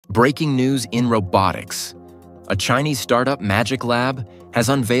Breaking news in robotics. A Chinese startup, Magic Lab, has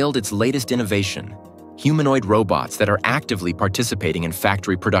unveiled its latest innovation, humanoid robots that are actively participating in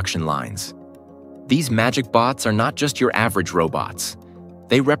factory production lines. These Magic Bots are not just your average robots.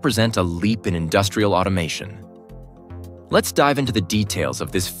 They represent a leap in industrial automation. Let's dive into the details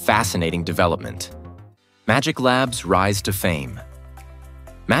of this fascinating development. Magic Lab's rise to fame.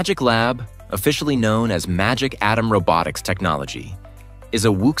 Magic Lab, officially known as Magic Atom Robotics Technology, is a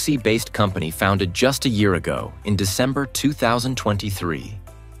Wuxi-based company founded just a year ago in December 2023.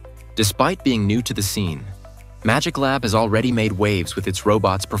 Despite being new to the scene, Magic Lab has already made waves with its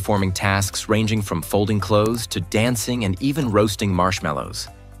robots performing tasks ranging from folding clothes to dancing and even roasting marshmallows.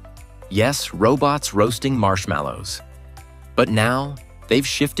 Yes, robots roasting marshmallows. But now, they've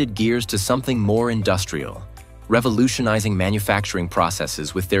shifted gears to something more industrial, revolutionizing manufacturing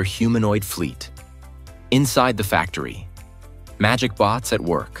processes with their humanoid fleet. Inside the factory, Magic Bots at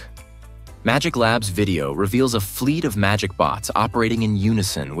work. Magic Lab's video reveals a fleet of Magic Bots operating in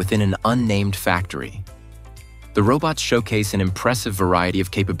unison within an unnamed factory. The robots showcase an impressive variety of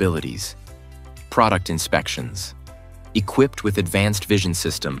capabilities. Product inspections. Equipped with advanced vision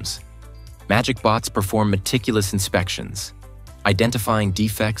systems, Magic Bots perform meticulous inspections, identifying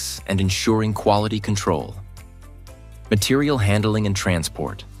defects and ensuring quality control. Material handling and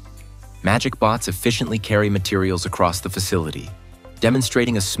transport. Magic Bots efficiently carry materials across the facility,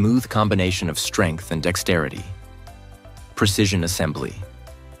 demonstrating a smooth combination of strength and dexterity. Precision assembly.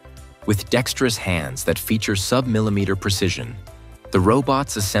 With dexterous hands that feature sub-millimeter precision, the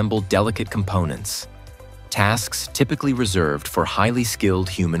robots assemble delicate components, tasks typically reserved for highly skilled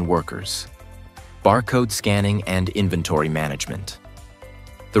human workers. Barcode scanning and inventory management.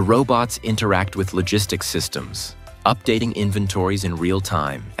 The robots interact with logistics systems, updating inventories in real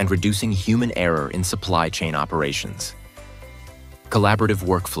time and reducing human error in supply chain operations. Collaborative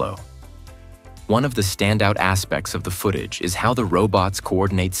workflow. One of the standout aspects of the footage is how the robots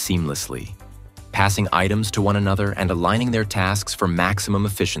coordinate seamlessly, passing items to one another and aligning their tasks for maximum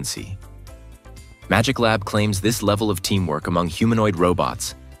efficiency. Magic Lab claims this level of teamwork among humanoid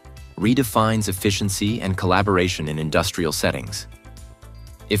robots redefines efficiency and collaboration in industrial settings.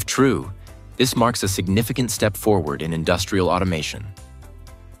 If true, this marks a significant step forward in industrial automation.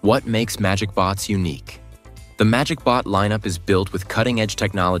 What makes Magic Bots unique? The Magic Bot lineup is built with cutting-edge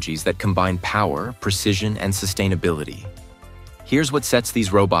technologies that combine power, precision, and sustainability. Here's what sets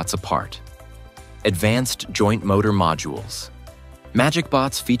these robots apart. Advanced joint motor modules. Magic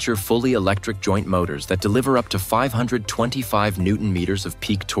Bots feature fully electric joint motors that deliver up to 525 Newton-meters of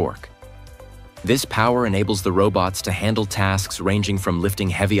peak torque. This power enables the robots to handle tasks ranging from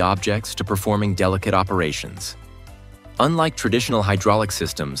lifting heavy objects to performing delicate operations. Unlike traditional hydraulic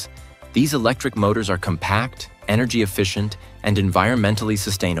systems, these electric motors are compact, energy efficient, and environmentally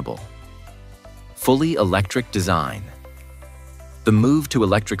sustainable. Fully electric design. The move to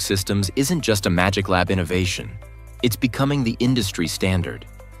electric systems isn't just a Magic Lab innovation, it's becoming the industry standard.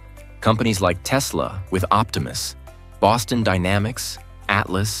 Companies like Tesla with Optimus, Boston Dynamics,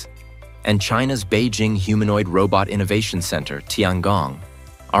 Atlas, and China's Beijing Humanoid Robot Innovation Center, Tiangong,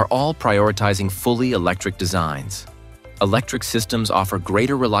 are all prioritizing fully electric designs. Electric systems offer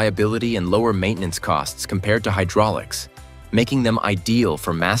greater reliability and lower maintenance costs compared to hydraulics, making them ideal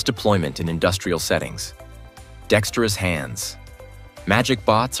for mass deployment in industrial settings. Dexterous hands. Magic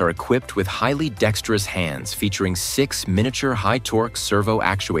Bots are equipped with highly dexterous hands featuring 6 miniature high-torque servo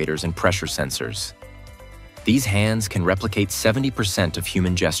actuators and pressure sensors. These hands can replicate 70% of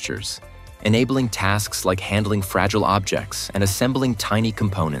human gestures, enabling tasks like handling fragile objects and assembling tiny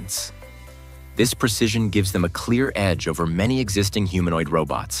components. This precision gives them a clear edge over many existing humanoid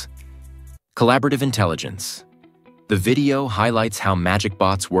robots. Collaborative intelligence. The video highlights how Magic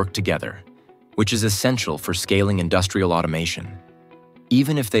Bots work together, which is essential for scaling industrial automation.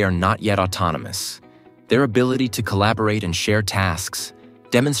 Even if they are not yet autonomous, their ability to collaborate and share tasks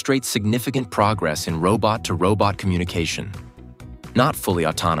demonstrates significant progress in robot-to-robot communication. Not fully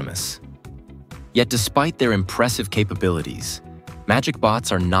autonomous. Yet despite their impressive capabilities, Magic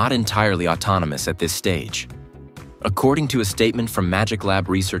Bots are not entirely autonomous at this stage. According to a statement from Magic Lab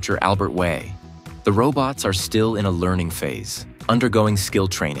researcher Albert Wei, the robots are still in a learning phase, undergoing skill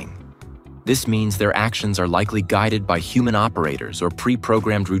training. This means their actions are likely guided by human operators or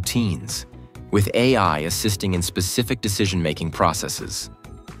pre-programmed routines, with AI assisting in specific decision-making processes.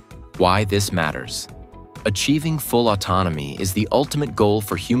 Why this matters? Achieving full autonomy is the ultimate goal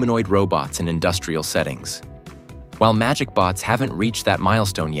for humanoid robots in industrial settings. While Magic Bots haven't reached that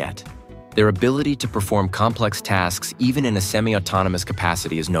milestone yet, their ability to perform complex tasks even in a semi-autonomous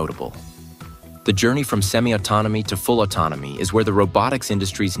capacity is notable. The journey from semi-autonomy to full autonomy is where the robotics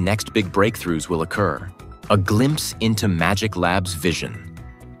industry's next big breakthroughs will occur. A glimpse into Magic Lab's vision.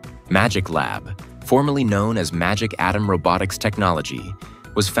 Magic Lab, formerly known as Magic Atom Robotics Technology,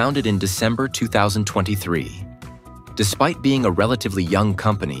 was founded in December 2023. Despite being a relatively young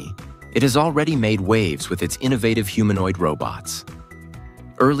company, it has already made waves with its innovative humanoid robots.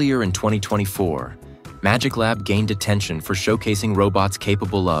 Earlier in 2024, Magic Lab gained attention for showcasing robots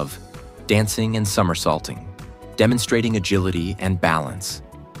capable of dancing and somersaulting, demonstrating agility and balance,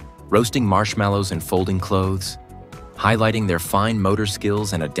 roasting marshmallows and folding clothes, highlighting their fine motor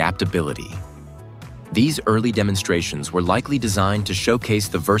skills and adaptability. These early demonstrations were likely designed to showcase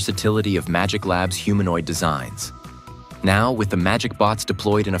the versatility of Magic Lab's humanoid designs. Now, with the Magic Bots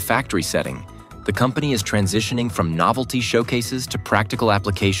deployed in a factory setting, the company is transitioning from novelty showcases to practical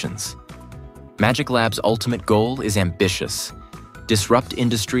applications. Magic Lab's ultimate goal is ambitious: disrupt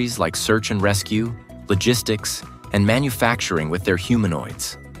industries like search and rescue, logistics, and manufacturing with their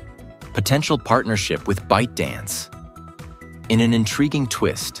humanoids. Potential partnership with ByteDance. In an intriguing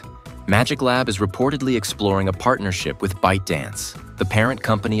twist, Magic Lab is reportedly exploring a partnership with ByteDance, the parent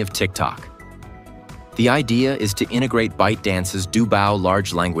company of TikTok. The idea is to integrate ByteDance's Dubao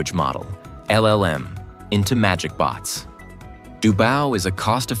large language model, LLM, into Magic Bots. Dubao is a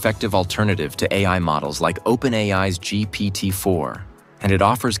cost-effective alternative to AI models like OpenAI's GPT-4, and it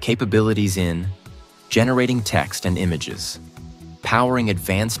offers capabilities in generating text and images, powering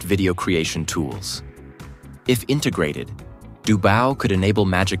advanced video creation tools. If integrated, Dubao could enable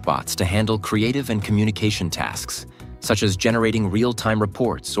Magic Bots to handle creative and communication tasks, such as generating real-time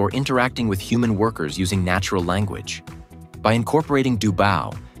reports or interacting with human workers using natural language. By incorporating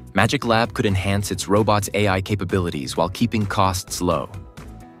Dubao, Magic Lab could enhance its robots' AI capabilities while keeping costs low.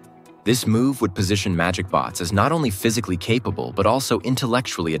 This move would position Magic Bots as not only physically capable but also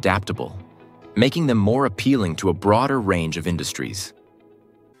intellectually adaptable, making them more appealing to a broader range of industries.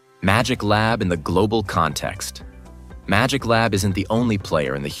 Magic Lab in the global context. Magic Lab isn't the only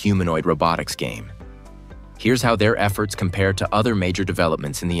player in the humanoid robotics game. Here's how their efforts compare to other major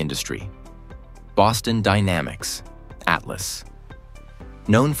developments in the industry. Boston Dynamics, Atlas.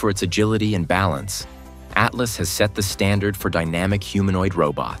 Known for its agility and balance, Atlas has set the standard for dynamic humanoid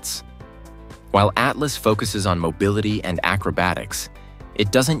robots. While Atlas focuses on mobility and acrobatics,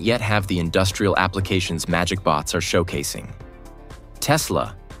 it doesn't yet have the industrial applications Magic Bots are showcasing.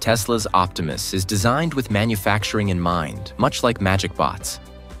 Tesla's Optimus is designed with manufacturing in mind, much like Magic Bots.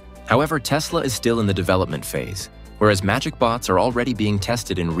 However, Tesla is still in the development phase, whereas Magic Bots are already being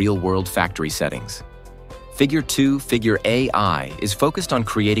tested in real-world factory settings. Figure 2, Figure AI, is focused on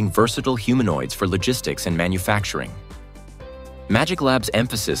creating versatile humanoids for logistics and manufacturing. Magic Lab's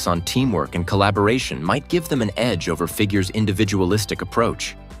emphasis on teamwork and collaboration might give them an edge over Figure's individualistic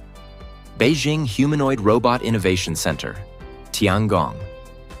approach. Beijing Humanoid Robot Innovation Center, Tiangong.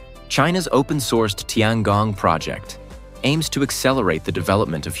 China's open-sourced Tiangong project aims to accelerate the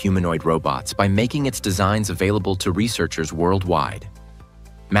development of humanoid robots by making its designs available to researchers worldwide.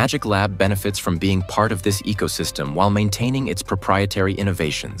 Magic Lab benefits from being part of this ecosystem while maintaining its proprietary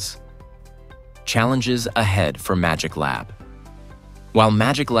innovations. Challenges ahead for Magic Lab. While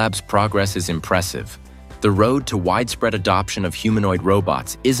Magic Lab's progress is impressive, the road to widespread adoption of humanoid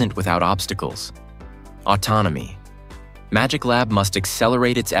robots isn't without obstacles. Autonomy. Magic Lab must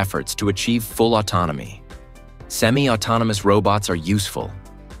accelerate its efforts to achieve full autonomy. Semi-autonomous robots are useful,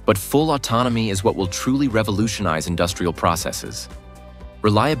 but full autonomy is what will truly revolutionize industrial processes.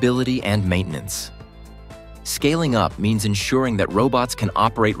 Reliability and maintenance. Scaling up means ensuring that robots can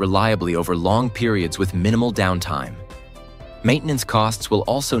operate reliably over long periods with minimal downtime. Maintenance costs will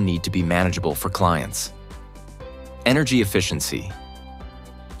also need to be manageable for clients. Energy efficiency.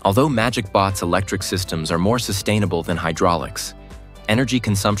 Although Magic Bots' electric systems are more sustainable than hydraulics, energy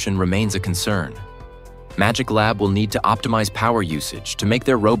consumption remains a concern. Magic Lab will need to optimize power usage to make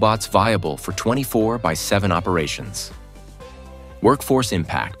their robots viable for 24/7 operations. Workforce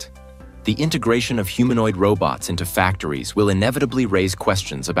impact. The integration of humanoid robots into factories will inevitably raise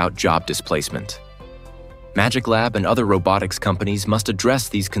questions about job displacement. Magic Lab and other robotics companies must address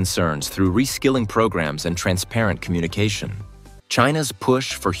these concerns through reskilling programs and transparent communication. China's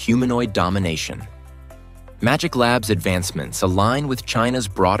push for humanoid domination. Magic Lab's advancements align with China's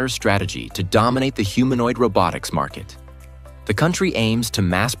broader strategy to dominate the humanoid robotics market. The country aims to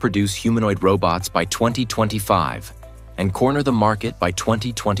mass-produce humanoid robots by 2025 and corner the market by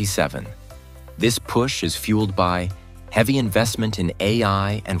 2027. This push is fueled by heavy investment in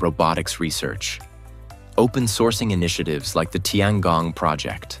AI and robotics research, open sourcing initiatives like the Tiangong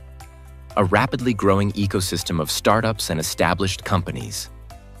project, a rapidly growing ecosystem of startups and established companies.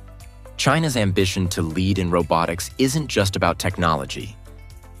 China's ambition to lead in robotics isn't just about technology.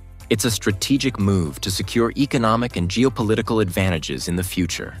 It's a strategic move to secure economic and geopolitical advantages in the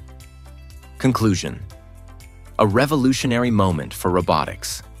future. Conclusion: a revolutionary moment for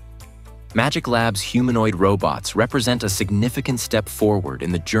robotics. Magic Lab's humanoid robots represent a significant step forward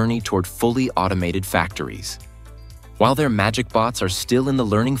in the journey toward fully automated factories. While their magic bots are still in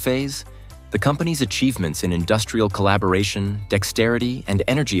the learning phase, the company's achievements in industrial collaboration, dexterity, and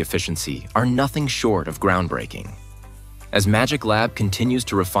energy efficiency are nothing short of groundbreaking. As Magic Lab continues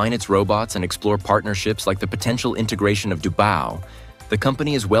to refine its robots and explore partnerships like the potential integration of Dubao, the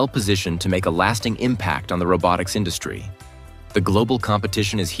company is well positioned to make a lasting impact on the robotics industry. The global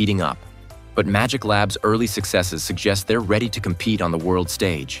competition is heating up, but Magic Lab's early successes suggest they're ready to compete on the world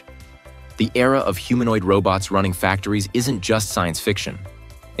stage. The era of humanoid robots running factories isn't just science fiction.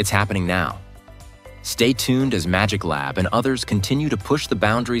 It's happening now. Stay tuned as Magic Lab and others continue to push the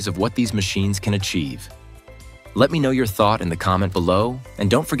boundaries of what these machines can achieve. Let me know your thought in the comment below, and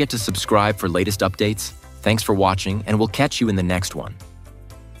don't forget to subscribe for latest updates. Thanks for watching, and we'll catch you in the next one.